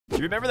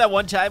You remember that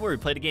one time where we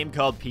played a game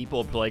called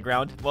People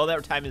Playground? Well,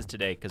 that time is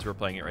today because we're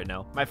playing it right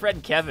now. My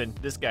friend Kevin,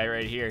 this guy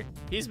right here,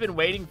 he's been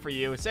waiting for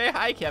you. Say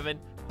hi, Kevin.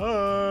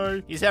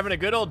 Hi. He's having a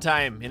good old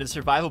time in a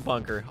survival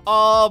bunker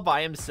all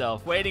by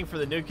himself, waiting for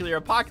the nuclear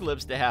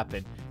apocalypse to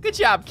happen. Good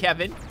job,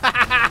 Kevin.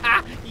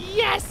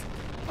 Yes.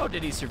 Oh,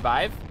 did he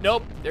survive?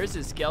 Nope, there's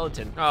his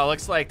skeleton. Oh,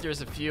 looks like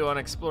there's a few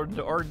unexplored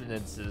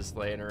ordnances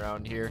laying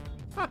around here.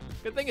 Huh,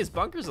 good thing his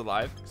bunker's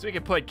alive, so we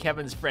can put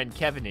Kevin's friend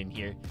Kevin in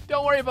here.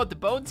 Don't worry about the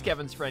bones,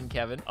 Kevin's friend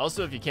Kevin.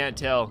 Also, if you can't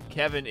tell,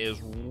 Kevin is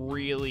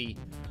really...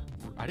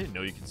 I didn't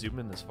know you could zoom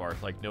in this far,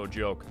 like no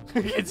joke.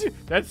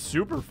 That's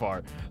super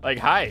far. Like,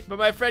 hi. But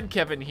my friend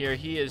Kevin here,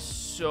 he is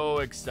so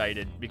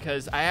excited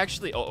because I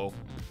actually...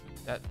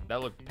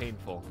 that looked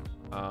painful.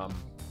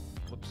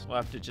 Whoops, we'll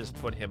have to just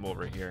put him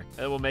over here.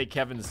 And we'll make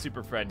Kevin the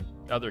super friend,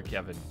 other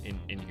Kevin,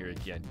 in here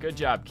again. Good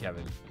job,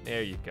 Kevin.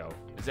 There you go.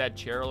 Is that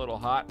chair a little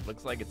hot?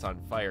 Looks like it's on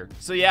fire.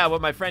 So yeah,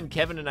 what my friend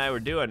Kevin and I were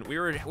doing, we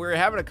were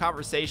having a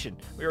conversation.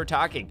 We were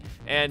talking,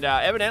 and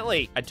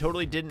evidently, I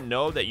totally didn't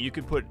know that you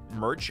could put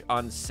merch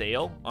on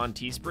sale on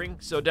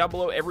Teespring. So down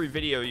below every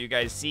video, you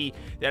guys see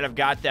that I've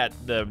got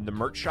the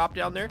merch shop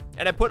down there,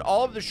 and I put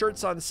all of the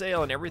shirts on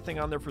sale and everything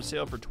on there for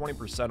sale for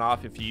 20%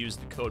 off if you use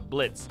the code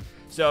Blitz.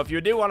 So if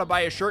you do want to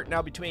buy a shirt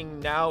now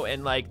between now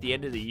and like the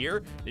end of the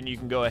year, then you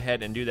can go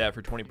ahead and do that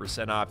for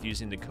 20% off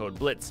using the code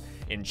Blitz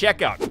in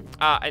checkout.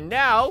 And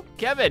now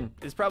Kevin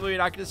is probably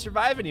not going to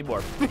survive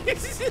anymore.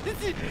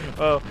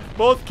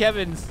 Both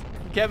Kevin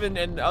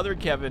and other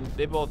Kevin,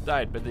 they both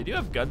died, but they do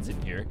have guns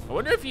in here. I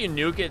wonder if you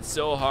nuke it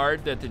so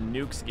hard that the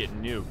nukes get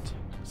nuked.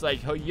 It's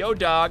like, oh, yo,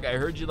 dog, I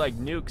heard you like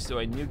nukes, so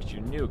I nuked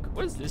your nuke.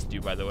 What does this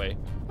do, by the way?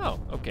 Oh,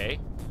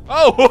 okay.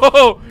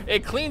 Oh,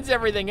 it cleans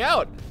everything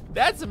out.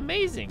 That's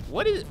amazing.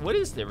 What is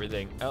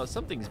everything? Oh,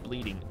 something's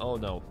bleeding. Oh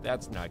no,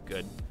 that's not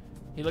good.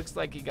 He looks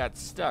like he got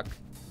stuck.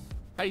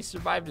 How he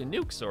survived a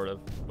nuke, sort of.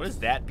 What is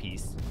that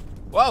piece?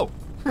 Whoa.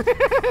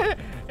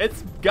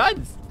 It's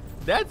guns.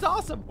 That's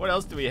awesome. What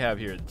else do we have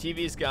here? The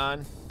TV's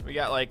gone. We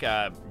got like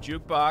a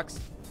jukebox.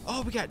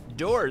 Oh, we got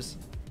doors.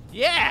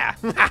 Yeah.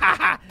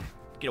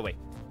 Get away.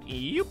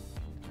 Yep.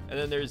 And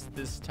then there's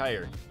this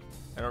tire.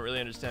 I don't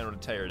really understand what a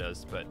tire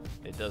does, but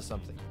it does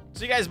something.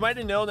 So you guys might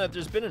have known that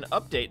there's been an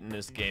update in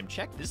this game.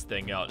 Check this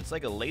thing out. It's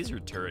like a laser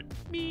turret.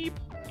 Beep.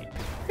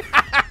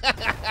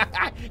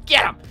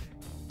 Get him!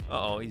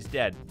 Uh-oh, he's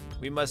dead.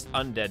 We must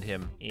undead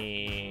him.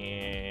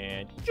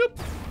 And...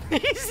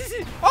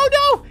 Oh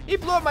no! He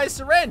blew up my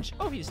syringe!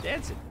 Oh, he's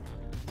dancing.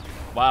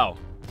 Wow.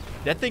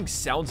 That thing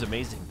sounds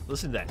amazing.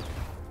 Listen to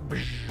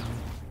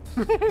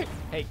that.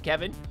 Hey,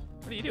 Kevin.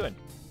 What are you doing?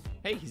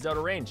 Hey, he's out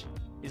of range.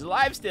 He's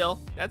alive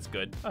still. That's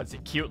good. Oh, it's a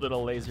cute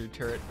little laser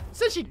turret.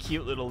 Such a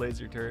cute little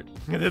laser turret.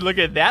 And then look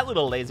at that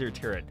little laser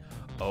turret.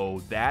 Oh,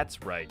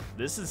 that's right.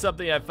 This is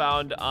something I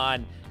found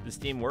on the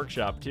Steam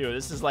Workshop too.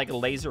 This is like a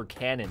laser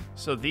cannon.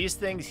 So these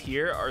things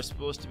here are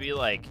supposed to be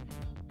like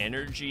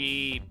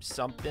energy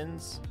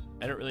somethings.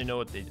 I don't really know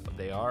what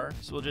they are.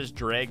 So we'll just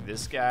drag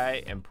this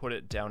guy and put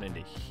it down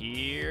into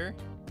here.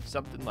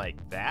 Something like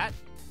that.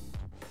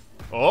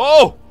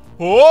 Oh!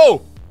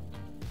 Oh!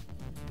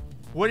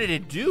 What did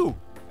it do?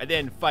 And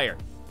then fire.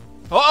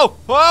 Oh!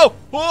 Oh!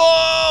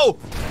 Whoa!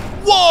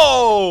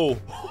 Whoa!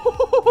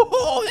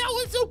 Oh, that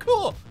was so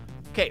cool.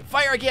 Okay,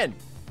 fire again.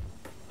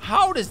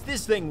 How does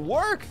this thing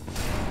work?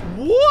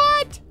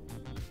 What?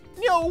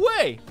 No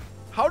way.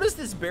 How does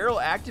this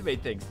barrel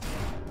activate things?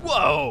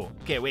 Whoa.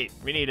 Okay, wait.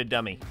 We need a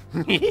dummy.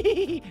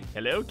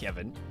 Hello,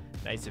 Kevin.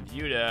 Nice of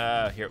you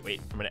to... Here, wait.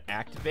 I'm going to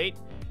activate,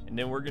 and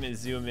then we're going to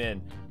zoom in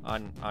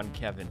on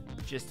Kevin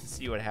just to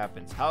see what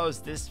happens. How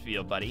does this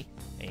feel, buddy?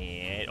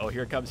 And... Oh,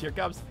 here it comes. Here it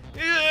comes.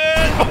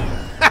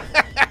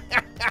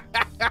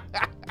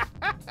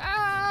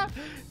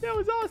 That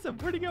was awesome.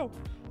 Where'd he go?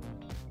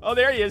 Oh,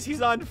 there he is.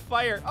 He's on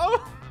fire.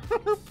 Oh,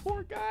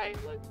 poor guy.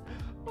 Look.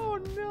 Oh,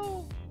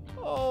 no.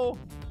 Oh.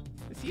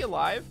 Is he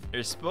alive?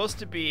 There's supposed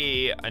to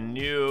be a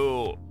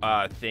new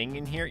thing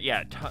in here.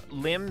 Yeah,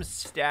 limb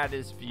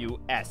status view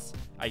S.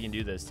 I can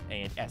do this.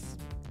 And S.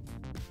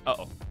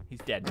 Uh-oh. He's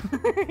dead.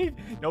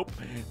 Nope.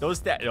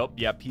 Nope.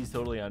 Yep, he's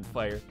totally on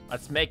fire.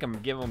 Let's make him,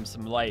 give him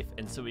some life,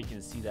 and so we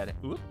can see that.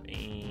 Oop.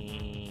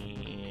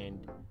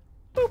 And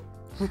boop.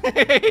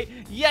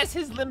 Yes,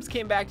 his limbs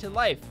came back to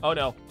life. Oh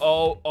no.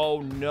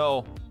 Oh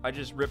no. I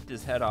just ripped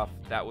his head off.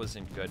 That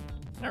wasn't good.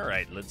 All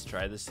right, let's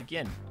try this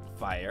again.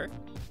 Fire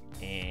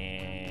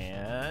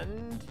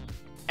and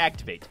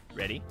activate.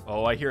 Ready?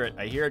 Oh, I hear it.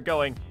 I hear it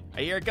going.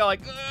 I hear it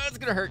going. It's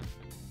gonna hurt.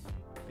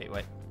 Wait,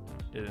 what?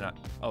 Did it not?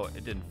 Oh,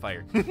 it didn't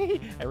fire.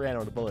 I ran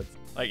out of bullets.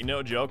 Like,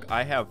 no joke,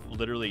 I have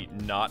literally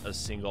not a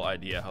single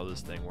idea how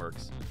this thing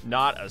works.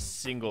 Not a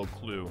single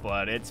clue.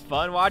 But it's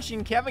fun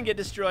watching Kevin get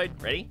destroyed.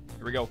 Ready?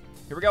 Here we go.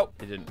 Here we go.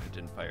 It didn't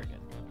fire again.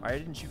 Why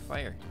didn't you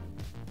fire?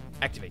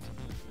 Activate.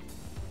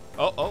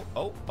 Oh.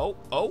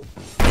 Whoa!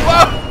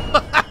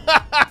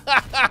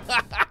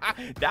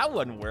 That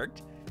one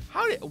worked.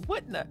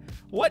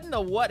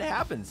 What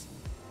happens?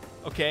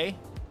 Okay.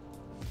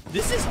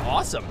 This is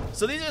awesome.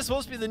 So these are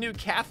supposed to be the new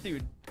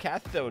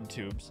cathode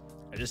tubes.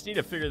 I just need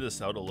to figure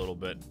this out a little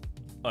bit.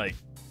 Like,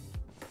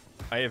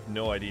 I have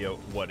no idea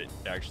what it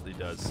actually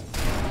does.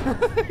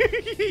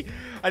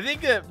 I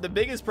think the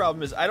biggest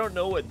problem is I don't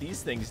know what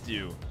these things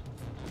do.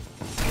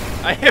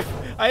 I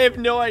have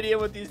no idea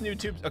what these new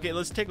tubes... Okay,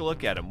 let's take a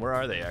look at them. Where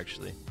are they,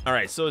 actually? All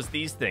right, so it's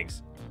these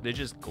things. They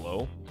just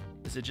glow?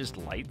 Is it just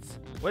lights?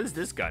 What is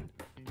this gun?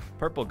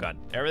 Purple gun.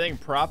 Everything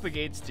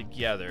propagates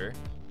together.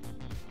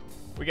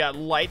 We got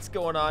lights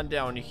going on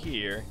down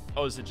here.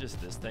 Oh, is it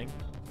just this thing?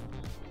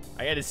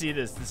 I gotta see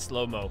this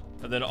slow-mo.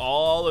 And then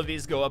all of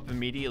these go up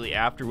immediately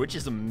after, which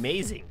is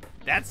amazing.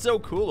 That's so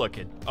cool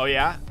looking. Oh,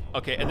 yeah?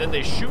 Okay, and then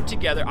they shoot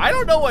together. I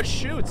don't know what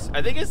shoots.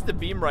 I think it's the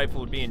beam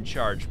rifle being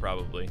charged,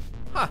 probably.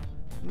 Huh,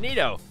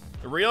 neato.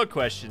 The real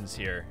question's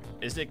here.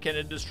 Is it, can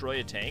it destroy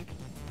a tank?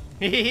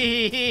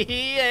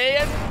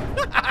 Yes!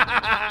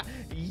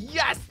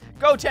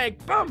 Go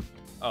tank, boom!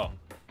 Oh,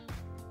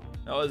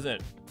 that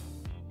wasn't,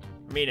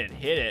 I mean, it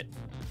hit it.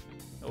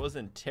 That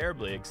wasn't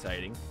terribly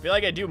exciting. I feel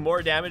like I do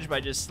more damage by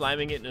just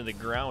slamming it into the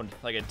ground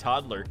like a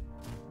toddler.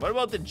 What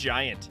about the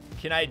giant?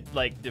 Can I,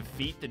 like,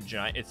 defeat the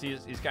giant?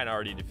 He's kind of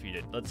already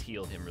defeated. Let's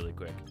heal him really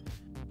quick.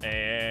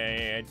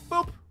 And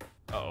boop.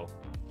 Uh-oh.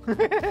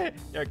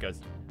 There it goes.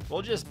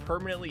 We'll just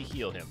permanently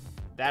heal him.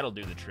 That'll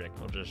do the trick.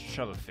 We'll just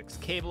shove a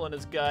fixed cable in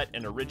his gut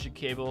and a rigid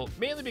cable,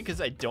 mainly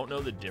because I don't know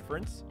the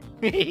difference.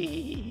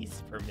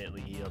 He's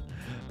permanently healed.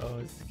 Oh,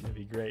 this is gonna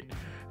be great.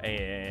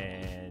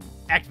 And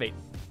activate.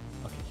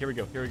 Okay, here we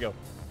go, here we go.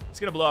 It's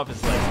gonna blow off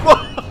his legs.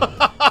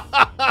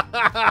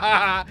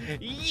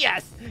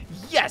 Yes,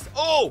 yes,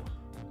 oh,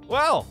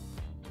 well,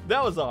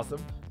 that was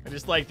awesome. I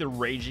just like the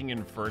raging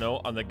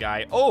inferno on the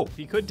guy. Oh,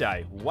 he could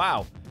die,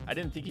 wow. I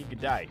didn't think he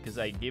could die because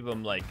I gave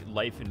him like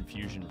life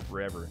infusion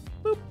forever.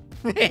 Boop.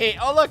 Hey,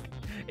 oh look,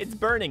 it's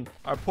burning.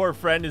 Our poor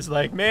friend is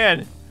like,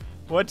 man,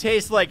 what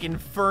tastes like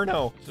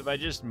inferno? So if I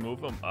just move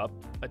him up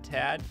a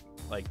tad,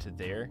 like to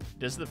there,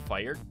 does the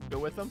fire go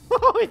with him?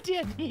 Oh, it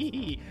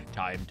did.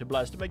 Time to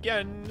blast him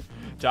again.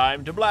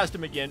 Time to blast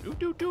him again. Ooh,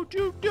 doo, doo,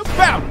 doo, doo,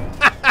 bam!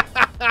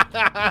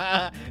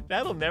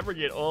 That'll never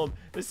get old.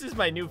 This is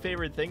my new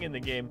favorite thing in the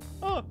game.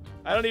 Oh,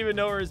 I don't even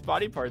know where his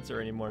body parts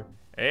are anymore.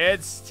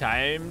 It's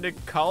time to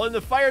call in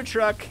the fire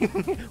truck.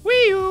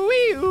 Wee-oo,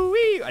 wee-oo,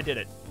 wee. I did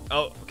it.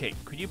 Oh, okay.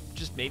 Could you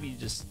just maybe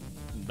just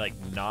like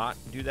not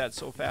do that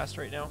so fast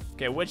right now?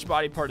 Okay, which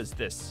body part is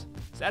this?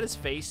 Is that his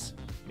face?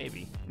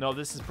 Maybe. No,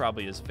 this is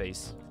probably his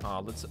face.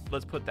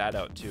 Let's put that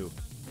out too.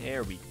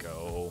 There we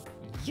go.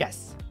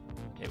 Yes,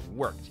 it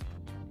worked.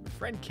 My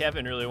friend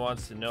Kevin really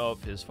wants to know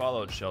if his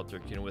fallout shelter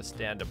can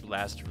withstand a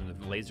blast from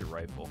the laser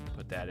rifle.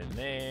 Put that in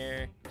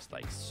there, just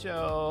like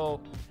so.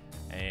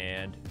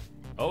 And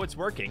oh, it's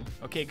working.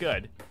 Okay,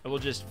 good. And we'll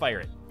just fire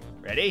it.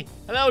 Ready?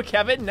 Hello,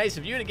 Kevin. Nice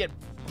of you to get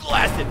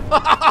blasted.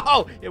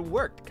 Oh, it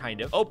worked,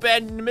 kind of.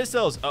 Open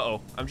missiles.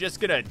 Uh-oh. I'm just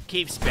gonna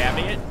keep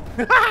spamming it.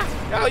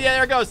 Oh, yeah,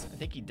 there it goes. I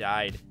think he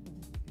died.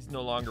 He's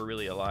no longer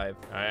really alive.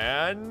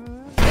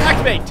 And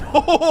activate.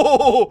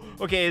 Oh,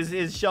 okay,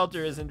 his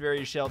shelter isn't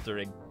very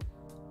sheltering.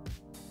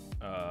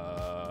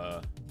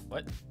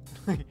 What?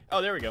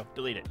 Oh, there we go.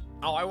 Delete it.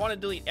 Oh, I want to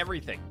delete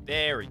everything.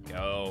 There we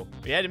go.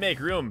 We had to make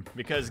room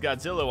because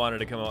Godzilla wanted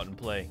to come out and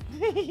play.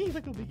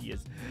 Look how big he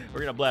is.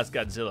 We're gonna blast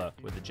Godzilla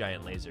with a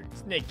giant laser.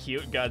 Isn't it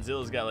cute?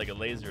 Godzilla's got like a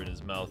laser in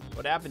his mouth.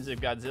 What happens if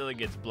Godzilla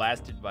gets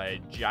blasted by a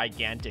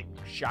gigantic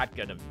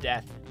shotgun of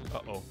death?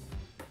 Uh-oh.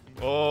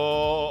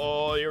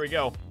 Oh, here we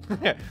go.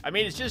 I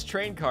mean, it's just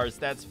train cars.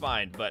 That's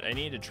fine, but I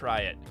need to try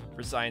it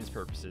for science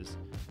purposes.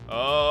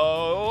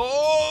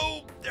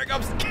 Oh, there it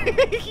comes.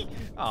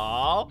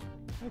 Aw,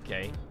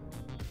 okay.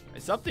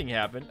 Something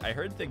happened. I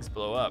heard things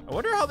blow up. I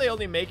wonder how they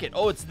only make it.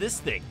 Oh, it's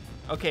this thing.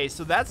 Okay,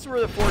 so that's where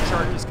the 4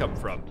 charges come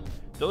from.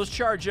 Those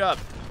charge up.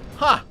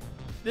 Huh.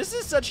 This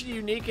is such a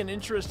unique and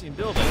interesting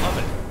build. I love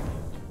it.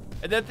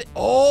 And then,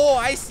 oh,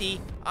 I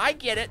see. I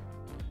get it.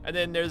 And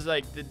then there's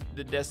like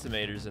the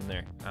decimators in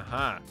there.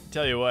 Uh-huh.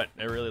 Tell you what,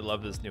 I really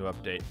love this new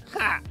update.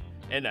 Ha!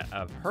 And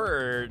I've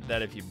heard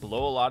that if you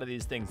blow a lot of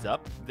these things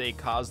up, they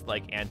cause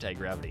like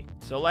anti-gravity.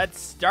 So let's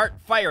start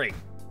firing.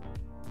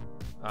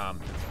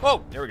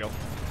 Oh, there we go.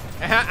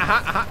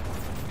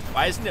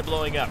 Why isn't it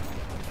blowing up?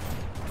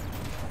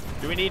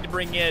 Do we need to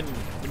bring in,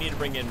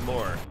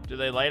 more. Do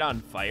they light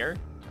on fire?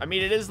 I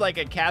mean, it is like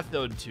a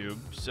cathode tube,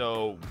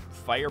 so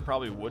fire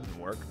probably wouldn't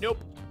work. Nope.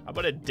 How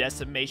about a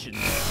decimation?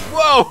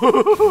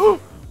 Whoa!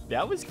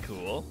 That was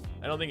cool.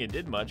 I don't think it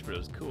did much, but it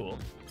was cool.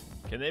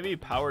 Can they be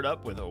powered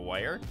up with a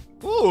wire?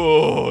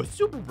 Ooh,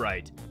 super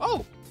bright.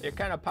 Oh, they're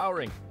kind of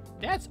powering.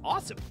 That's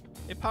awesome.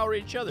 They power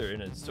each other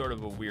in a sort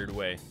of a weird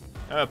way.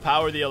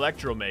 Power the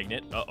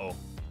electromagnet. Uh-oh,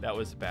 that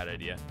was a bad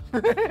idea.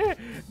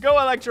 Go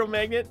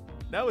electromagnet.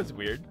 That was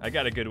weird. I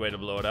got a good way to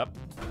blow it up.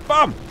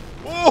 Bum!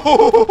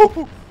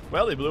 Whoa!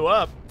 Well, they blew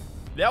up.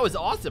 That was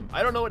awesome.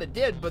 I don't know what it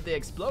did, but they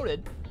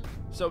exploded.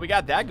 So we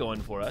got that going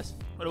for us.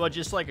 What about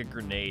just like a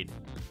grenade?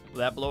 Will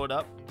that blow it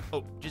up?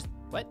 Oh, just,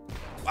 what?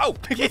 Whoa!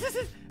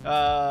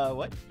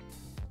 What?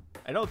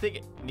 I don't think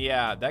it,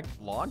 yeah, that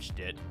launched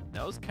it.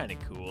 That was kind of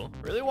cool.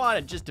 Really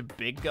wanted just a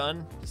big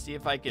gun to see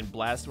if I can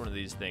blast one of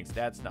these things.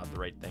 That's not the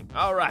right thing.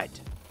 All right.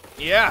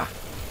 Yeah.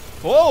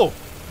 Whoa!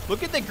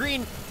 Look at the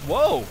green.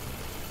 Whoa.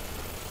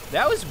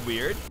 That was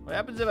weird. What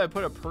happens if I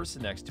put a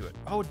person next to it?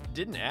 Oh, it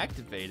didn't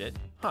activate it.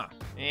 Huh.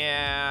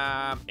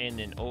 Yeah, and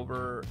then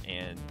over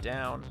and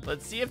down.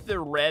 Let's see if the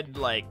red,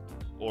 like,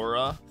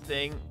 aura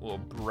thing will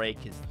break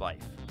his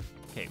life.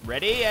 Okay,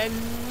 ready, and...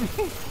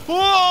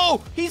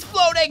 Whoa! He's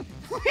floating!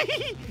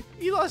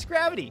 He lost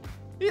gravity.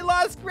 He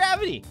lost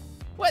gravity.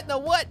 What in the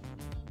what?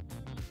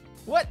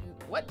 What?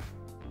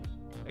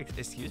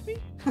 Excuse me?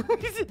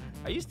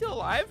 Are you still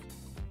alive?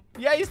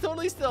 Yeah, he's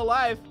totally still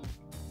alive.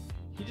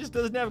 He just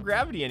doesn't have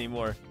gravity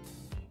anymore.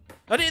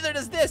 Oh, neither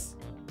does this.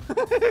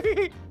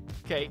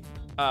 Okay,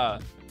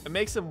 it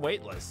makes him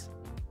weightless.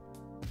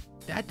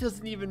 That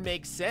doesn't even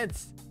make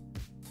sense.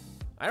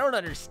 I don't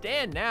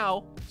understand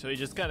now. So he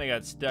just kind of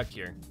got stuck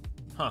here.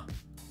 Huh.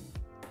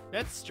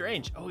 That's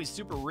strange. Oh, he's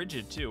super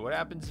rigid too. What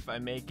happens if I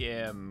make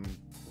him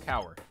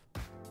cower?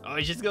 Oh,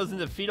 he just goes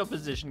into fetal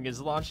position, gets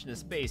launched into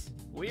space.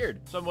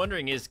 Weird. So I'm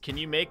wondering can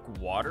you make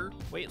water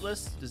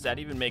weightless? Does that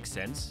even make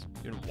sense?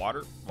 Even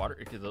water,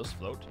 can those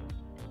float?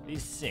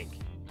 These sink.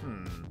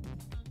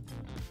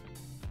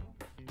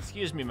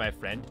 Excuse me, my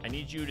friend. I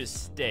need you to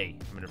stay.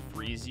 I'm gonna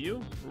freeze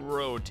you,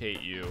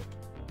 rotate you.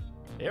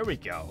 There we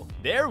go.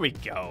 There we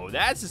go.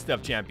 That's the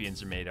stuff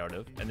champions are made out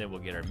of. And then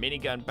we'll get our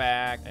minigun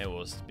back, and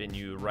we'll spin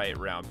you right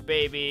around,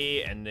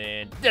 baby. And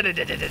then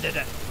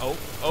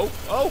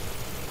Oh.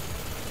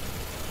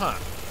 Huh.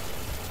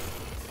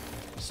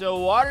 So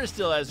water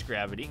still has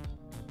gravity.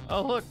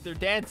 Oh, look, they're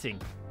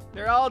dancing.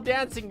 They're all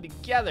dancing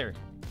together.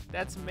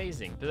 That's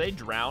amazing. Do they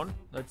drown?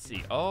 Let's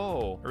see.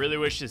 Oh, I really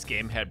wish this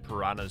game had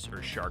piranhas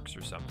or sharks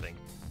or something.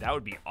 That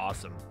would be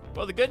awesome.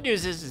 Well, the good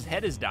news is his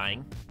head is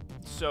dying.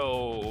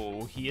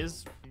 So he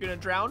is gonna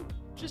drown.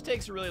 Just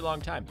takes a really long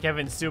time.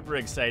 Kevin's super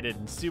excited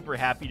and super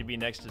happy to be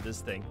next to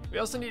this thing. We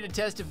also need to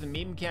test if the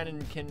meme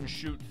cannon can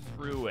shoot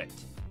through it.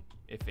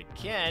 If it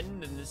can,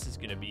 then this is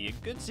gonna be a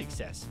good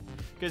success.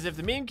 Because if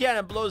the meme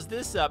cannon blows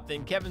this up,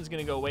 then Kevin's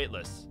gonna go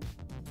weightless.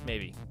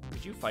 Maybe.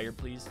 Would you fire,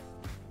 please?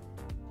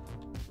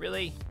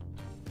 Really?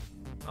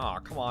 Oh,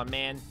 come on,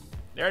 man.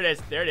 There it is.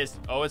 There it is.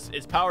 Oh,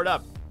 it's powered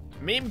up.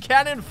 Meme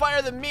cannon,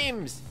 fire the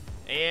memes.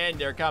 And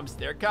there it comes.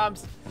 There it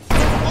comes.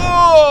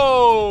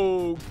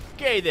 Oh!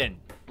 Okay, then.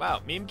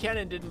 Wow, meme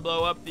cannon didn't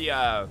blow up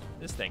the,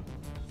 this thing.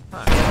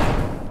 Huh.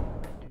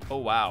 Oh,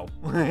 wow.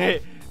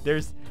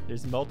 There's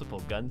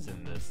multiple guns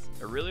in this.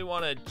 I really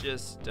want to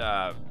just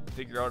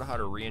figure out how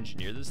to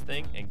re-engineer this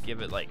thing and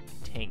give it like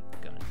tank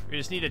gun. We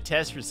just need to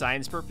test for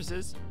science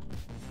purposes.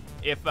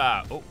 If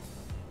oh,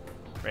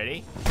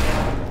 ready?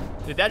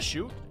 Did that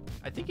shoot?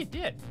 I think it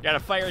did. Gotta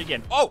fire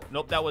again. Oh,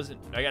 nope, that wasn't.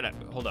 I gotta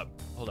hold up.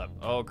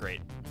 Oh,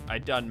 great. I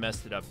done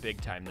messed it up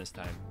big time this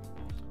time.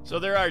 So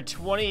there are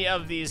 20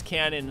 of these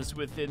cannons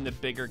within the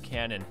bigger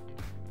cannon.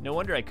 No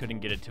wonder I couldn't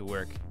get it to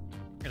work.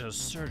 It is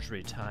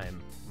surgery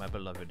time, my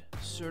beloved.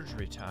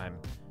 Surgery time.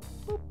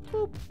 Boop,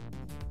 boop.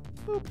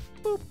 Boop,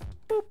 boop,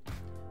 boop.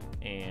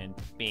 And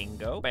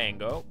bingo,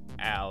 bango,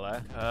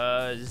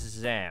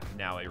 alakazam.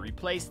 Now I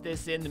replace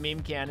this in the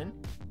meme cannon,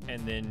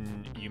 and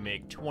then you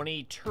make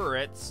 20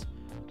 turrets,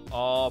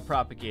 all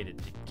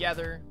propagated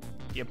together.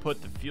 You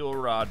put the fuel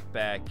rod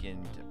back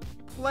into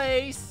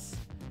place.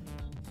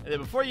 And then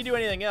before you do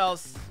anything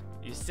else,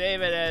 you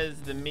save it as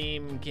the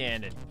meme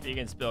cannon. You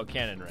can spell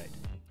cannon right.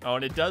 Oh,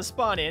 and it does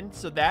spawn in,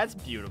 so that's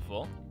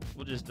beautiful.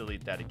 We'll just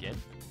delete that again.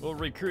 We'll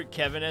recruit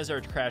Kevin as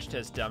our crash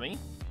test dummy.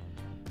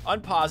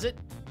 Unpause it.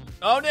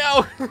 Oh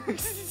no!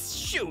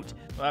 Shoot!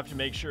 We'll have to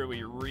make sure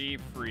we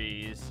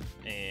refreeze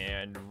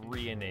and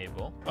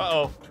re-enable.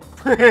 Uh-oh.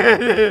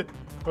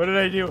 What did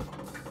I do?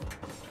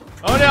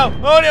 Oh no!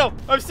 Oh no!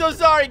 I'm so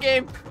sorry,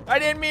 game! I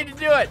didn't mean to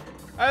do it!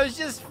 I was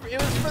just, it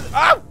was for the,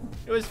 oh!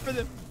 It was for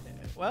the,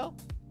 well,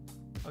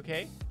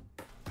 okay.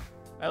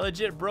 I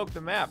legit broke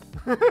the map.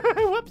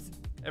 Whoops.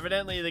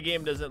 Evidently, the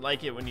game doesn't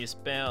like it when you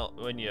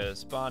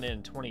spawn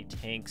in 20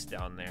 tanks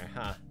down there,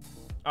 huh?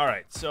 All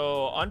right,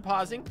 so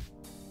unpausing.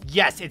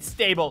 Yes, it's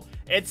stable.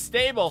 It's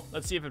stable.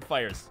 Let's see if it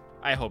fires.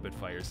 I hope it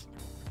fires.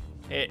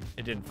 It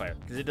didn't fire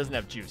because it doesn't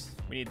have juice.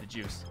 We need the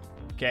juice.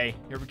 Okay,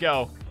 here we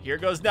go. Here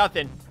goes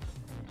nothing.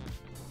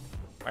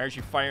 Why aren't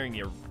you firing,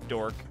 you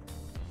dork?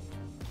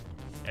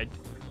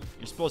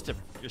 You're supposed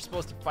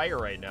to fire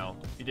right now.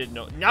 You didn't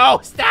know. No,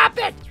 stop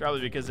it! It's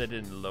probably because I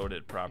didn't load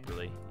it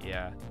properly.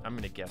 Yeah, I'm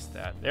gonna guess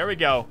that. There we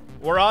go.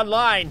 We're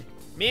online.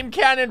 Meme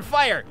cannon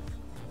fire.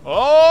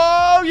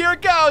 Oh, here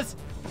it goes.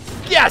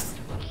 Yes,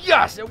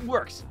 yes, it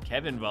works.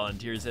 Kevin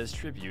volunteers as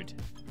tribute.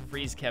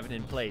 Freeze Kevin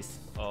in place.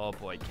 Oh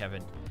boy,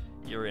 Kevin,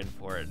 you're in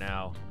for it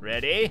now.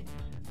 Ready?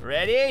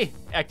 Ready?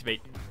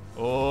 Activate.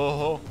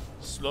 Oh,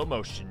 slow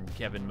motion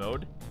Kevin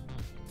mode.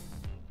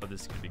 Oh,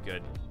 this is gonna be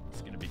good. This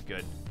is gonna be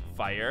good.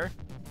 Fire.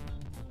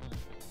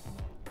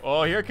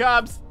 Oh, here it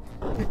comes.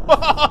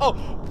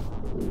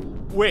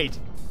 Wait.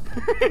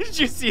 Did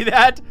you see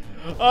that?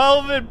 All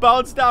of it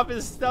bounced off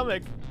his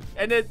stomach.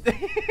 And it...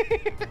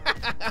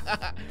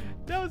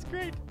 That was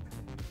great.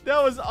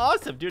 That was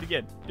awesome. Do it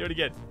again. Do it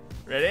again.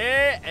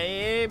 Ready?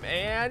 Aim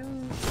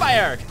and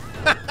fire.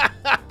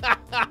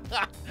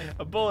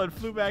 A bullet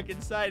flew back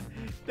inside.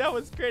 That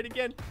was great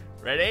again.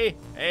 Ready?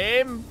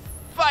 Aim.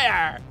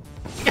 Fire.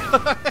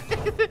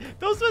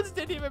 Those ones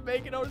didn't even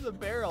make it out of the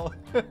barrel.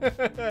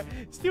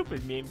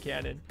 Stupid meme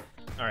cannon.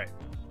 All right.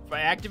 If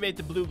I activate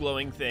the blue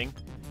glowing thing,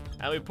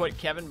 and we put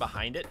Kevin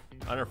behind it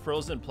on a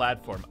frozen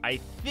platform, I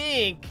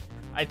think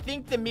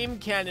the meme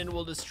cannon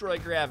will destroy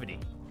gravity.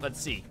 Let's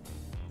see.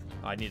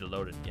 Oh, I need to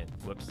load it again.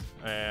 Whoops.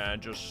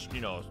 And just,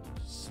 you know,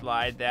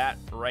 slide that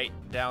right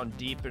down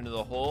deep into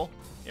the hole.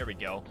 There we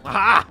go.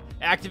 Aha!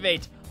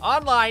 Activate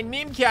online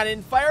meme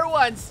cannon. Fire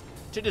once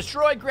to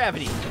destroy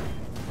gravity.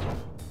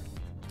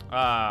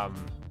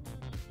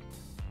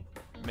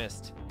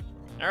 Missed.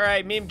 All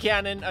right, meme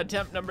cannon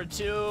attempt number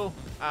 2.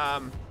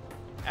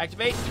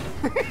 Activate.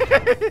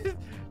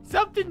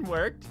 Something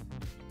worked.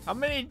 How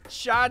many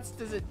shots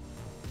does it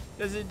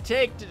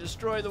take to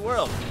destroy the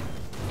world?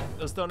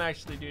 Those don't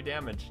actually do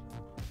damage.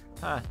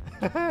 Huh.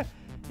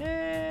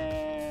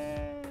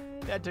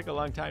 That took a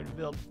long time to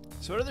build.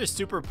 So what other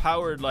super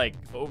powered, like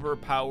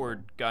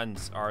overpowered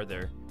guns are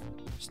there?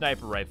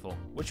 Sniper rifle.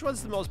 Which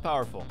one's the most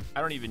powerful?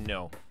 I don't even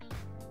know.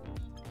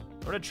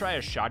 I'm gonna try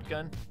a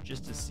shotgun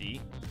just to see.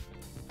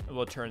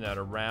 We'll turn that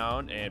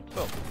around and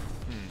boom.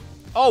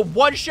 Oh,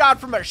 one shot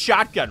from a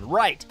shotgun,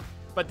 right.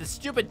 But the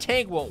stupid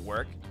tank won't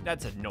work.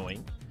 That's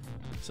annoying.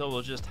 So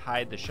we'll just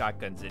hide the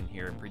shotguns in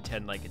here and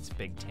pretend like it's a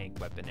big tank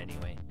weapon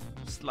anyway.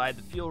 Slide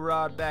the fuel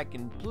rod back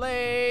in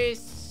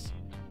place.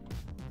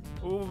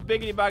 Ooh,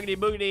 biggity boggity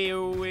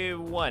boogity, we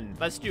won.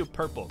 Let's do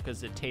purple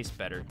because it tastes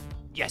better.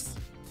 Yes.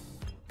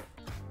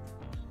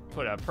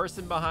 Put a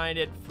person behind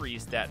it,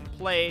 freeze that in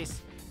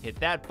place, hit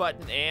that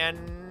button, and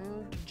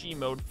G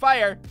mode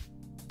fire.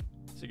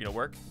 Is it gonna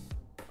work?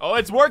 Oh,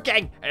 it's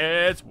working!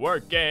 It's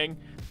working!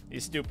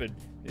 This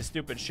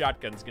stupid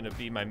shotgun's gonna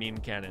be my meme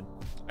cannon.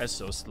 That's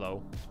so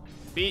slow.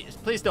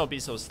 Please don't be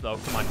so slow.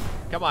 Come on,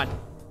 come on.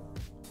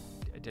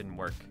 It didn't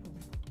work.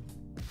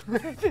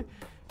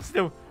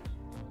 So,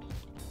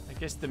 I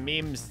guess the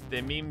memes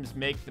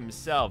make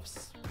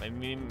themselves. My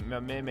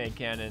meme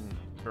cannon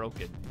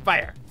broken.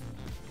 Fire!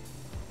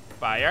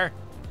 Fire!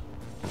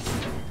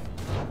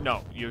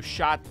 No, you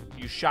shot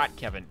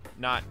Kevin,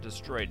 not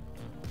destroyed.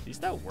 These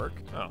don't work.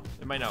 Oh,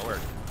 it might not work.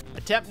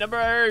 Attempt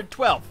number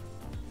 12.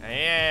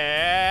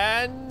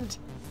 And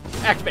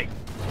activate.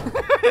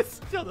 It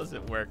still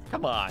doesn't work.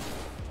 Come on.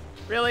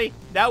 Really?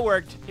 That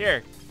worked.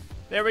 Here.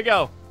 There we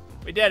go.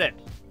 We did it.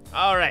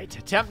 All right.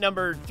 Attempt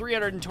number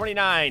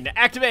 329.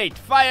 Activate.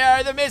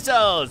 Fire the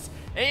missiles.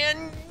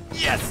 And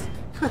yes.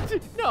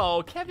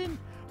 No, Kevin.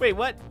 Wait,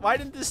 what? Why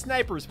didn't the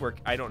snipers work?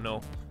 I don't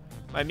know.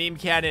 My meme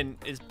cannon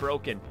is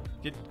broken.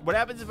 What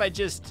happens if I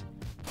just...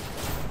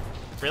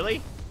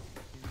 Really?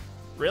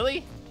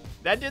 Really?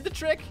 That did the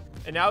trick?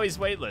 And now he's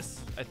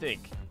weightless, I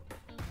think.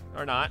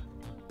 Or not.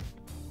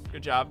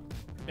 Good job.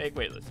 Make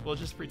weightless. We'll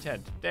just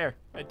pretend. There,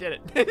 I did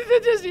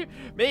it.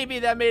 Maybe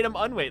that made him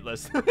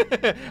unweightless.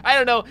 I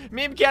don't know.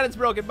 Meme cannon's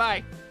broken.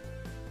 Bye.